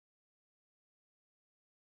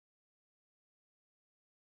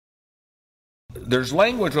There's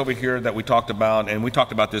language over here that we talked about, and we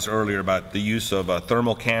talked about this earlier, about the use of a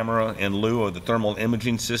thermal camera in lieu of the thermal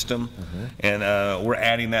imaging system. And we're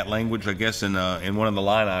adding that language, I guess, in one of the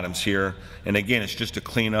line items here. And again, it's just to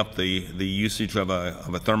clean up the usage of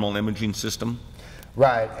a thermal imaging system.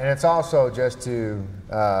 Right, and it's also just to,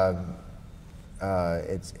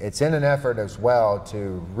 it's in an effort as well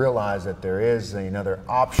to realize that there is another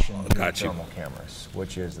option to thermal cameras,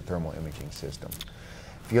 which is the thermal imaging system.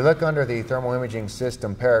 If you look under the thermal imaging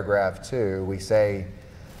system paragraph 2, we say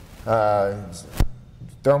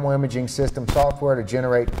thermal imaging system software to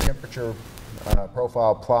generate temperature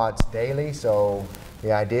profile plots daily. So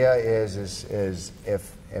the idea is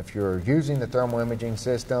if you're using the thermal imaging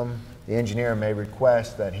system, the engineer may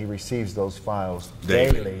request that he receives those files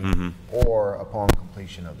daily or upon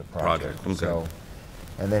completion of the project. Okay. So,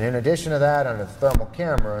 and then in addition to that, under the thermal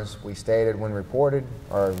cameras, we stated when reported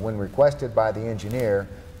or when requested by the engineer,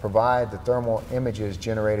 provide the thermal images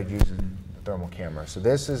generated using the thermal camera. So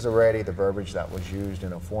this is already the verbiage that was used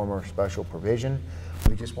in a former special provision.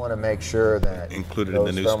 We just want to make sure that included those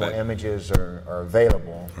in the new thermal spec images are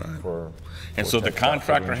available for and so the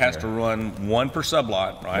contractor has to run one per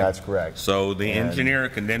sublot, right? That's correct. So the engineer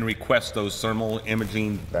can then request those thermal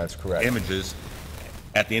imaging images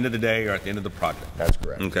at the end of the day or at the end of the project. That's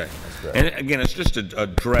correct. Okay. That's correct. And again, it's just to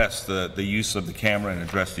address the use of the camera and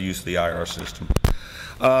address the use of the IR system.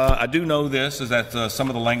 I do know this, is that some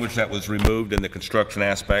of the language that was removed in the construction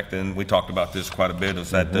aspect, and we talked about this quite a bit,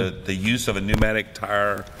 is that the use of a pneumatic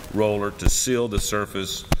tire roller to seal the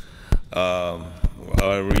surface,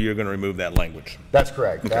 you're going to remove that language. That's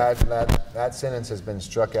correct. Okay. That sentence has been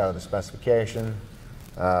struck out of the specification.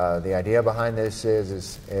 The idea behind this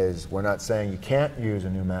is we're not saying you can't use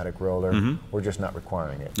a pneumatic roller, we're just not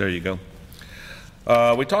requiring it. There you go.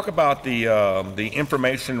 We talk about the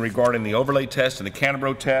information regarding the overlay test and the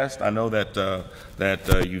Canterbury test. I know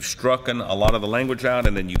that you've struck a lot of the language out,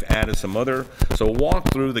 and then you've added some other. So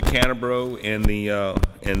walk through the Canterbury and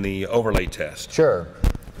the overlay test. Sure.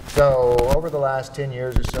 So over the last 10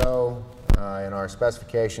 years or so, in our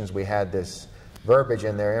specifications, we had this verbiage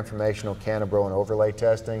in there, informational Canterbury and overlay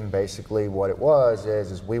testing. Basically, what it was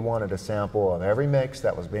is we wanted a sample of every mix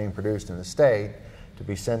that was being produced in the state to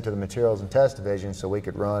be sent to the Materials and Test Division so we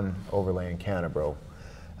could run overlay in Canterbury.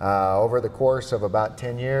 Over the course of about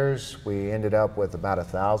 10 years, we ended up with about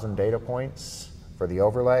 1,000 data points for the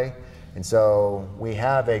overlay. And so we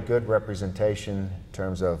have a good representation in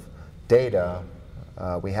terms of data.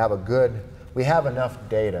 We have enough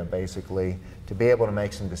data, basically, to be able to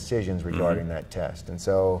make some decisions regarding that test. And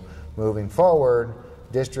so moving forward,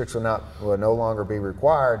 districts will no longer be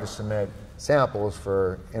required to submit samples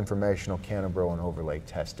for informational Canterbury and overlay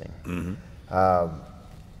testing.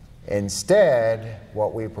 Instead,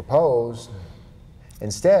 what we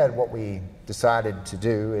decided to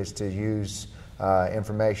do is to use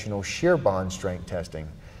informational shear bond strength testing.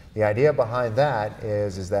 The idea behind that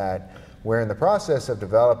is that we're in the process of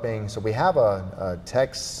developing, so we have a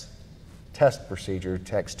test procedure,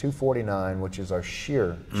 TX 249, which is our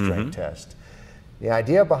shear strength test. The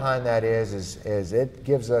idea behind that is it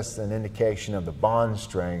gives us an indication of the bond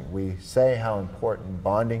strength. We say how important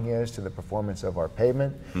bonding is to the performance of our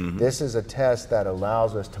pavement. This is a test that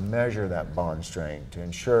allows us to measure that bond strength to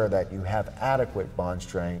ensure that you have adequate bond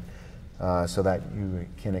strength so that you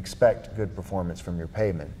can expect good performance from your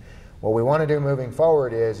pavement. What we want to do moving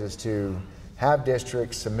forward is to have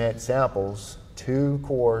districts submit samples, 2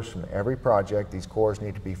 cores from every project. These cores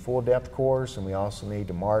need to be full depth cores, and we also need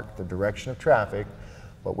to mark the direction of traffic.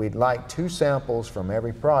 But we'd like 2 samples from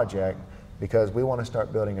every project because we want to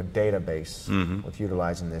start building a database with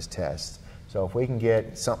utilizing this test. So if we can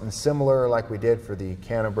get something similar like we did for the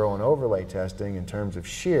Canterbury and overlay testing in terms of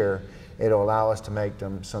shear, it'll allow us to make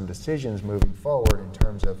some decisions moving forward in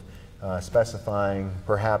terms of specifying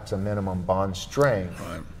perhaps a minimum bond strength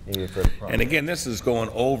needed for the project. And again, this is going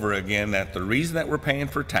over again that the reason that we're paying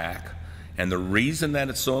for TAC and the reason that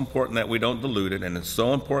it's so important that we don't dilute it and it's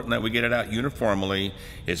so important that we get it out uniformly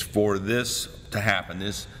is for this to happen,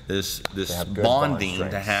 this bonding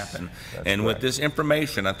to happen. That's and correct. with this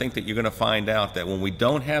information, I think that you're going to find out that when we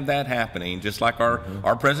don't have that happening, just like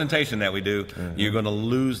our presentation that we do, you're going to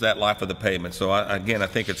lose that life of the pavement. So again, I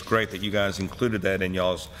think it's great that you guys included that in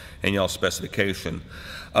y'all's specification.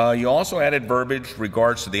 You also added verbiage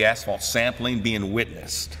regards to the asphalt sampling being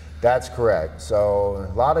witnessed. That's correct. So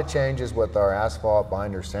a lot of changes with our asphalt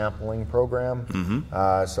binder sampling program.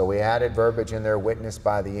 So we added verbiage in there, witnessed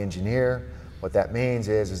by the engineer. What that means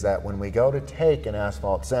is that when we go to take an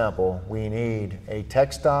asphalt sample, we need a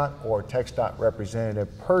TxDOT or TxDOT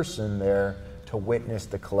representative person there to witness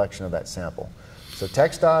the collection of that sample. So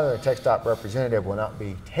TxDOT or a TxDOT representative will not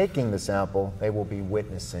be taking the sample, they will be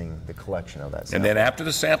witnessing the collection of that sample. And then after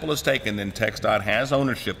the sample is taken, then TxDOT has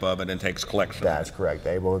ownership of it and takes collection. That's correct.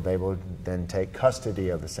 They will then take custody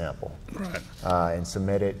of the sample. Right. And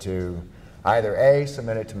submit it to either A,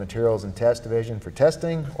 submit it to Materials and Test Division for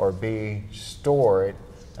testing, or B, store it,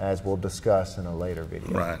 as we'll discuss in a later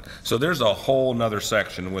video. Right. So there's a whole nother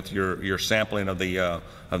section with your sampling of the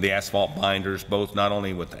asphalt binders, both not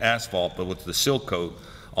only with the asphalt but with the seal coat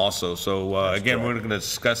also. So again, correct. we're going to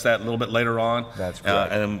discuss that a little bit later on. That's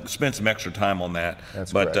correct. And spend some extra time on that.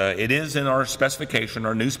 That's but correct. It is in our specification,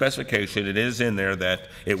 our new specification. It is in there that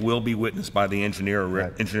it will be witnessed by the engineer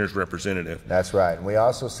or engineer's representative. That's right. And we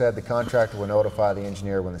also said the contractor will notify the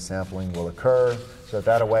engineer when the sampling will occur, so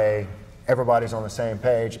that way everybody's on the same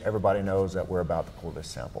page, everybody knows that we're about to pull this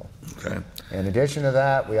sample. Okay. In addition to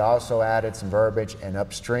that, we also added some verbiage and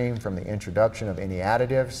upstream from the introduction of any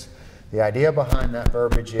additives. The idea behind that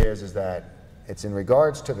verbiage is that it's in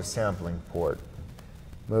regards to the sampling port.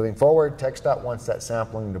 Moving forward, TxDOT wants that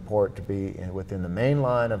sampling port to be within the main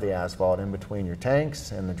line of the asphalt in between your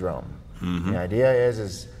tanks and the drum. The idea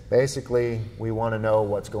is basically we want to know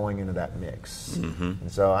what's going into that mix.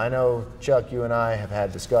 And so I know, Chuck, you and I have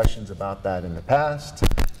had discussions about that in the past.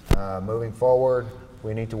 Moving forward,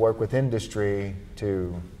 we need to work with industry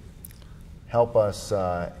to help us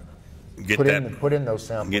put in those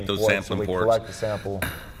sampling ports so we collect the sample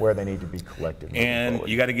where they need to be collected. And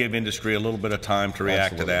you got to give industry a little bit of time to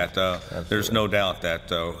react to that. There's no doubt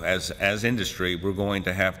that as industry, we're going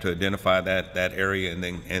to have to identify that area and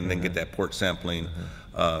then get that port sampling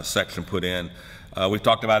section put in. We've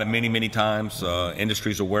talked about it many times.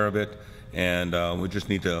 Industry's aware of it, and we just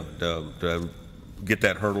need to get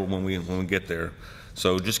that hurdle when we get there.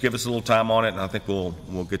 So just give us a little time on it, and I think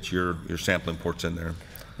we'll get your sampling ports in there.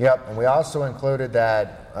 Yep, and we also included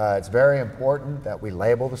that it's very important that we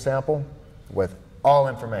label the sample with all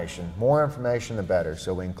information. More information, the better.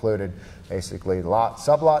 So we included basically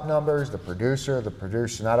sublot numbers, the producer,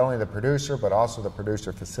 not only the producer, but also the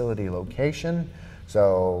producer facility location.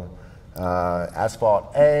 So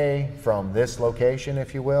asphalt A from this location,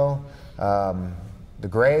 if you will, the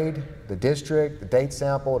grade, the district, the date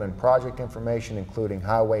sampled, and project information, including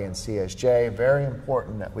highway and CSJ. Very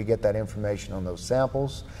important that we get that information on those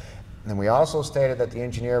samples. And we also stated that the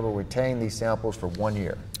engineer will retain these samples for 1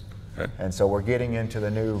 year. Okay. And so we're getting into the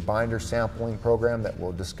new binder sampling program that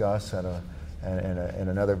we'll discuss in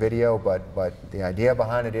another video. But the idea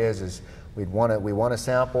behind it is we want to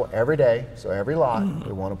sample every day, so every lot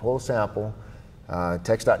we want to pull a sample.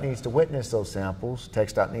 TxDOT needs to witness those samples.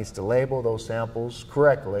 TxDOT needs to label those samples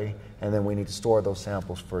correctly, and then we need to store those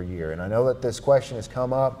samples for a year. And I know that this question has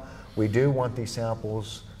come up. We do want these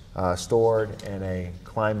samples stored in a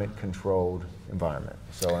climate-controlled environment.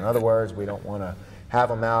 So in other words, we don't want to have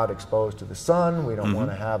them out exposed to the sun. We don't want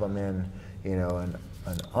to have them in, an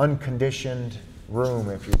unconditioned room,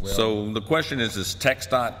 if you will. So the question is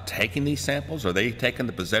TxDOT taking these samples? Are they taking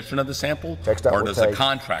the possession of the sample? TxDOT or does the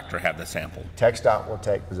contractor have the sample? TxDOT will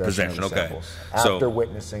take possession of the samples. After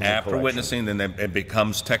witnessing the collection. After witnessing, then it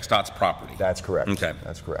becomes TxDOT's property. That's correct. Okay.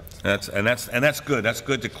 That's correct. That's good. That's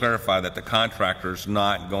good to clarify that the contractor's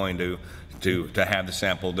not going to have the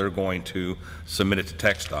sample. They're going to submit it to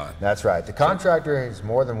TxDOT. That's right. The contractor is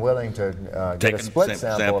more than willing to get a split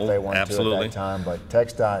sample if they want to at that time, but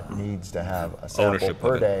TxDOT needs to have a sample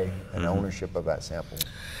per day and ownership of that sample.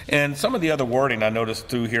 And some of the other wording I noticed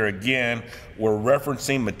through here again, we're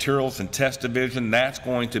referencing materials and test division. That's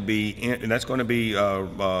going to be in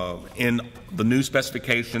the new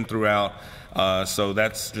specification throughout. So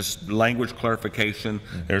that's just language clarification.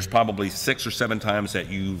 There's probably 6 or 7 times that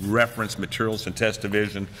you reference materials and test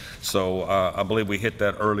division. So I believe we hit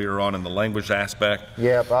that earlier on in the language aspect.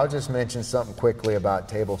 Yep, I'll just mention something quickly about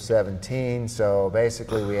table 17. So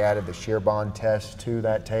basically we added the shear bond test to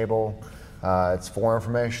that table. It's for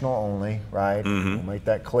informational only, right? We'll make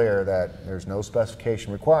that clear that there's no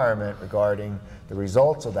specification requirement regarding the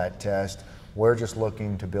results of that test. We're just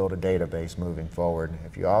looking to build a database moving forward.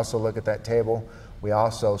 If you also look at that table, we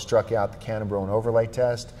also struck out the Canterbury and overlay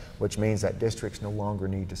test, which means that districts no longer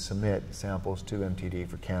need to submit samples to MTD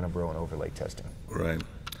for Canterbury and overlay testing. Right.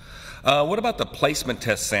 What about the placement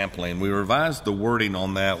test sampling? We revised the wording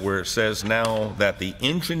on that where it says now that the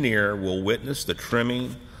engineer will witness the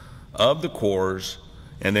trimming of the cores,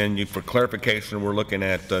 and then for clarification, we're looking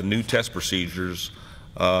at new test procedures,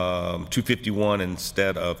 251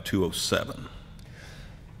 instead of 207.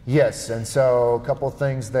 Yes, and so a couple of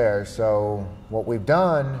things there. So what we've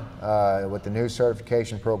done with the new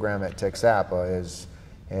certification program at TXAPA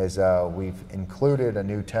is we've included a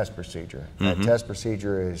new test procedure. That test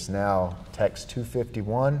procedure is now TX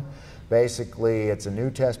 251. Basically, it's a new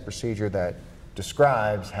test procedure that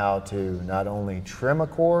describes how to not only trim a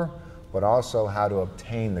core, but also how to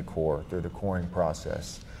obtain the core through the coring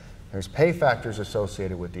process. There's pay factors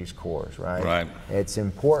associated with these cores, right? Right. It's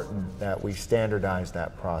important that we standardize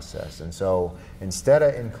that process. And so instead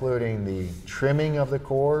of including the trimming of the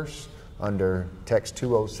cores under TX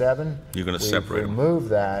 207, you're going to separate them. Remove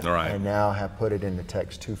that Right. and now have put it into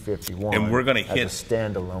TX 251 and we're going to hit as a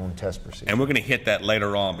standalone test procedure. And we're going to hit that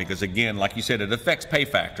later on because, again, like you said, it affects pay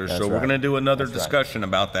factors. That's so we're right. going to do another That's discussion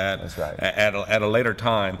about that That's right. at a later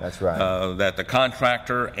time. That's right. That the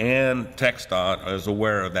contractor and TxDOT is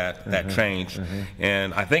aware of that change.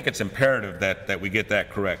 And I think it's imperative that we get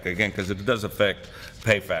that correct, again, because it does affect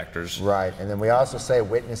pay factors. Right, and then we also say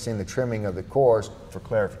witnessing the trimming of the cores for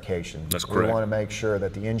clarification. That's correct. We want to make sure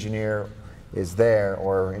that the engineer is there,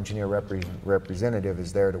 or engineer representative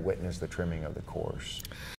is there to witness the trimming of the cores.